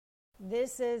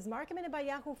This is Market Minute by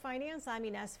Yahoo Finance. I'm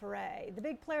Ines Ferre. The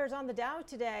big players on the Dow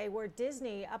today were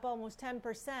Disney up almost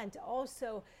 10%.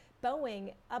 Also,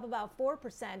 Boeing up about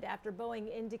 4% after Boeing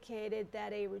indicated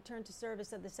that a return to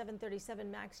service of the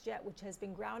 737 MAX jet, which has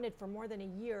been grounded for more than a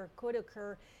year, could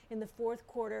occur in the fourth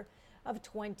quarter of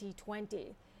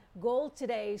 2020. Gold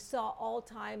today saw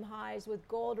all-time highs with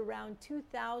gold around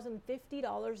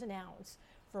 $2,050 an ounce.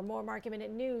 For more Market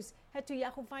Minute news, head to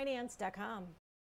yahoofinance.com.